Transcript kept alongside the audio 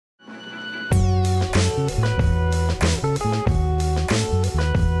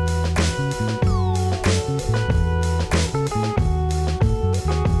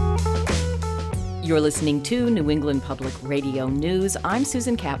You're listening to New England Public Radio News. I'm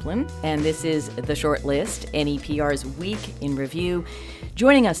Susan Kaplan, and this is The Short List, NEPR's Week in Review.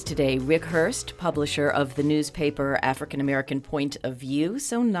 Joining us today, Rick Hurst, publisher of the newspaper African American Point of View.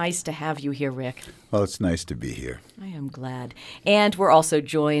 So nice to have you here, Rick. Well, it's nice to be here. I am glad. And we're also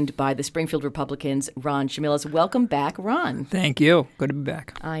joined by the Springfield Republican's Ron Chmielus. Welcome back, Ron. Thank you. Good to be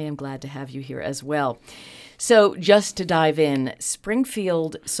back. I am glad to have you here as well. So just to dive in,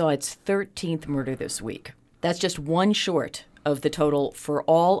 Springfield saw its 13th murder this week. That's just one short of the total for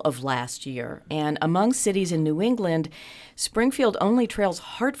all of last year. And among cities in New England, Springfield only trails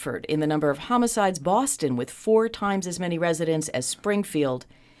Hartford in the number of homicides. Boston, with 4 times as many residents as Springfield,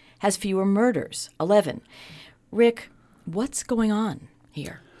 has fewer murders, 11. Rick, what's going on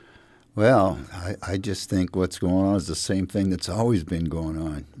here? Well, I just think what's going on is the same thing that's always been going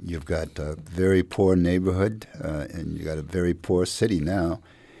on. You've got a very poor neighborhood, and you've got a very poor city now.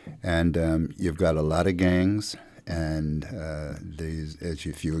 And you've got a lot of gangs. And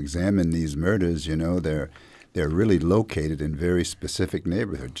if you examine these murders, you know, they're really located in very specific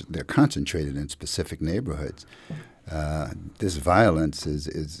neighborhoods. They're concentrated in specific neighborhoods. This violence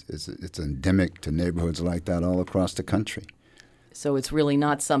it's endemic to neighborhoods like that all across the country. So it's really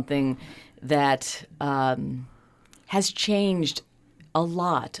not something that has changed a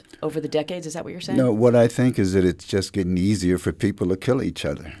lot over the decades. Is that what you're saying? No, what I think is that it's just getting easier for people to kill each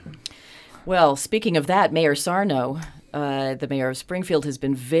other. Well, speaking of that, Mayor Sarno, the mayor of Springfield, has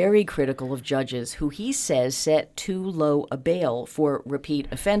been very critical of judges who he says set too low a bail for repeat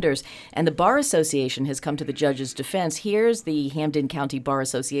offenders. And the Bar Association has come to the judge's defense. Here's the Hampden County Bar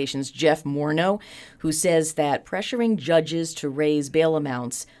Association's Jeff Morneau, who says that pressuring judges to raise bail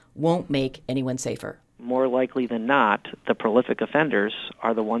amounts won't make anyone safer. More likely than not, the prolific offenders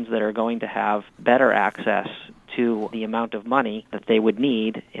are the ones that are going to have better access to the amount of money that they would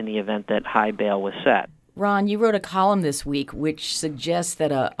need in the event that high bail was set. Ron, you wrote a column this week which suggests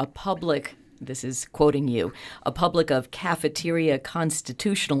that a public, this is quoting you, a public of cafeteria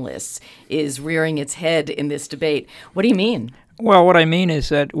constitutionalists is rearing its head in this debate. What do you mean? Well, what I mean is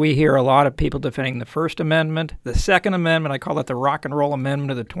that we hear a lot of people defending the First Amendment, the Second Amendment. I call it the rock and roll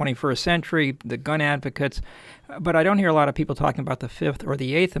amendment of the 21st century, the gun advocates. But I don't hear a lot of people talking about the Fifth or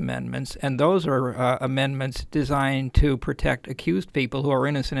the Eighth Amendments, and those are amendments designed to protect accused people who are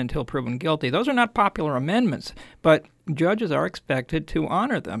innocent until proven guilty. Those are not popular amendments, but judges are expected to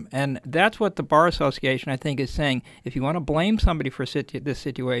honor them. And that's what the Bar Association, I think, is saying. If you want to blame somebody for this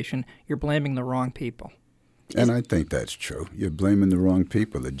situation, you're blaming the wrong people. And I think that's true. You're blaming the wrong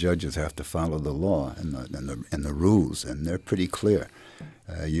people. The judges have to follow the law and the rules, and they're pretty clear.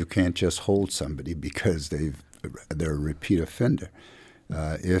 You can't just hold somebody because they're a repeat offender.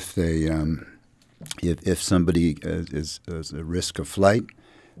 If somebody is a risk of flight,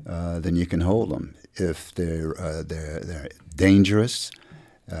 then you can hold them. If they're dangerous,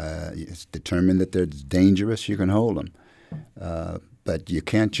 it's determined that they're dangerous, you can hold them. But you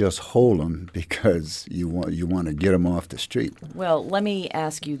can't just hold them because you want to get them off the street. Well, let me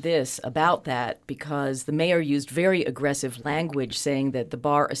ask you this about that, because the mayor used very aggressive language saying that the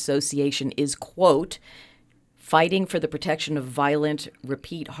Bar Association is, quote, fighting for the protection of violent,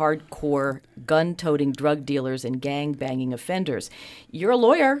 repeat, hardcore, gun-toting drug dealers and gang-banging offenders. You're a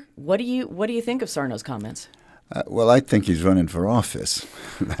lawyer. What do you think of Sarno's comments? Well, I think he's running for office.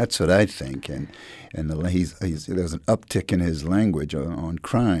 That's what I think. And there's an uptick in his language on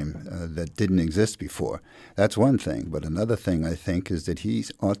crime that didn't exist before. That's one thing. But another thing I think is that he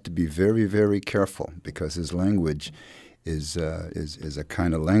ought to be very, very careful, because his language is a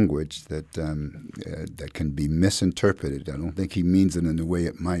kind of language that can be misinterpreted. I don't think he means it in the way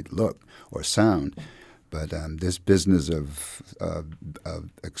it might look or sound. But this business of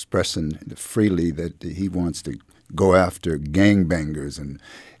expressing freely that he wants to go after gangbangers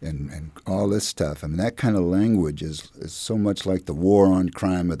and all this stuff, I mean, that kind of language is so much like the war on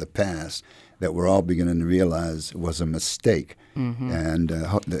crime of the past that we're all beginning to realize was a mistake. Mm-hmm. And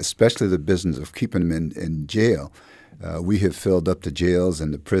especially the business of keeping them in jail. We have filled up the jails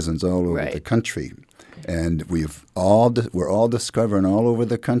and the prisons all over the country. And we're all discovering all over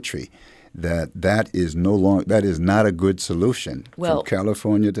the country that is not a good solution from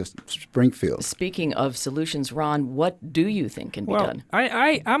California to Springfield. Speaking of solutions, Ron, what do you think can be done?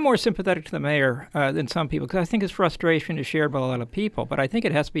 I'm more sympathetic to the mayor than some people, because I think his frustration is shared by a lot of people, but I think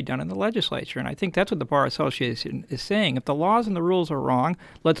it has to be done in the legislature, and I think that's what the Bar Association is saying. If the laws and the rules are wrong,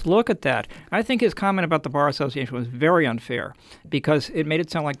 let's look at that. I think his comment about the Bar Association was very unfair, because it made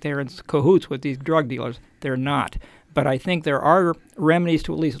it sound like they're in cahoots with these drug dealers. They're not. But I think there are remedies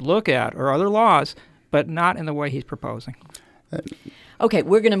to at least look at, or other laws, but not in the way he's proposing. Okay,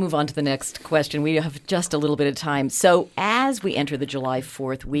 we're going to move on to the next question. We have just a little bit of time. So as we enter the July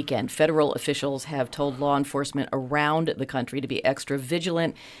 4th weekend, federal officials have told law enforcement around the country to be extra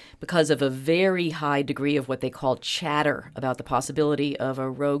vigilant because of a very high degree of what they call chatter about the possibility of a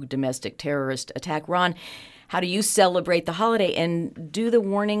rogue domestic terrorist attack. Ron, how do you celebrate the holiday, and do the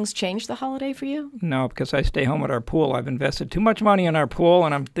warnings change the holiday for you? No, because I stay home at our pool. I've invested too much money in our pool,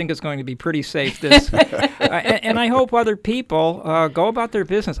 and I think it's going to be pretty safe this. And I hope other people go about their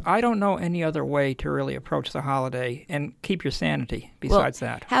business. I don't know any other way to really approach the holiday and keep your sanity besides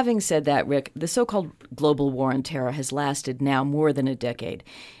that. Having said that, Rick, the so-called global war on terror has lasted now more than a decade.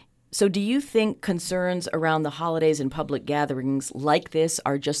 So do you think concerns around the holidays and public gatherings like this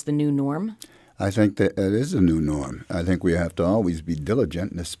are just the new norm? I think that it is a new norm. I think we have to always be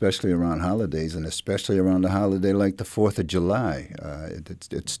diligent, and especially around holidays, and especially around a holiday like the 4th of July.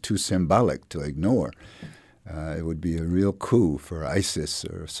 It's too symbolic to ignore. It would be a real coup for ISIS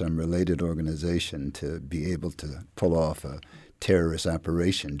or some related organization to be able to pull off a terrorist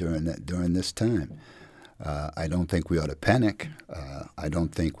operation during this time. I don't think we ought to panic. I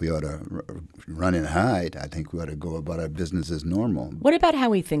don't think we ought to run and hide. I think we ought to go about our business as normal. What about how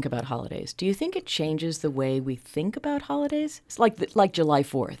we think about holidays? Do you think it changes the way we think about holidays? It's like July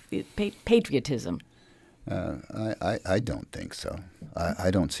 4th, patriotism. I don't think so. I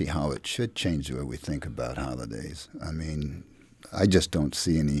don't see how it should change the way we think about holidays. I mean, I just don't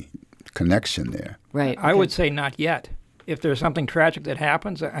see any connection there. Right. I would say not yet. If there's something tragic that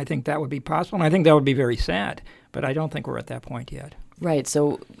happens, I think that would be possible, and I think that would be very sad. But I don't think we're at that point yet. Right.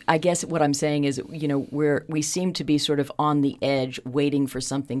 So I guess what I'm saying is, we seem to be sort of on the edge waiting for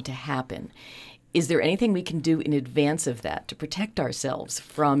something to happen. Is there anything we can do in advance of that to protect ourselves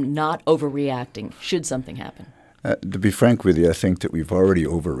from not overreacting should something happen? To be frank with you, I think that we've already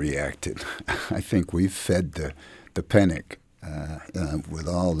overreacted. I think we've fed the panic with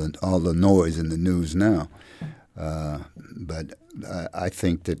all the noise in the news now. But I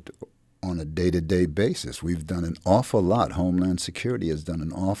think that on a day-to-day basis, we've done an awful lot. Homeland Security has done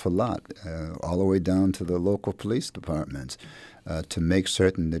an awful lot, all the way down to the local police departments, to make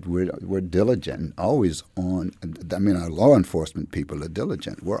certain that we're diligent and always on. I mean, our law enforcement people are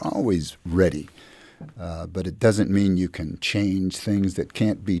diligent. We're always ready. But it doesn't mean you can change things that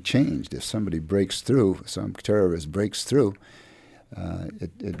can't be changed. If somebody breaks through, some terrorist breaks through,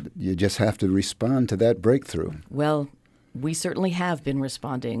 you just have to respond to that breakthrough. Well, we certainly have been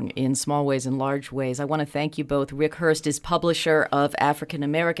responding in small ways and large ways. I want to thank you both. Rick Hurst is publisher of African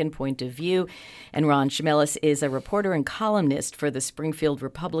American Point of View, and Ron Chemelis is a reporter and columnist for the Springfield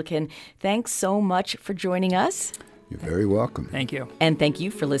Republican. Thanks so much for joining us. You're very welcome. Thank you. And thank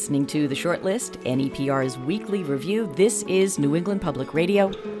you for listening to The Short List, NEPR's weekly review. This is New England Public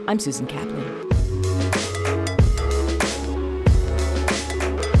Radio. I'm Susan Kaplan.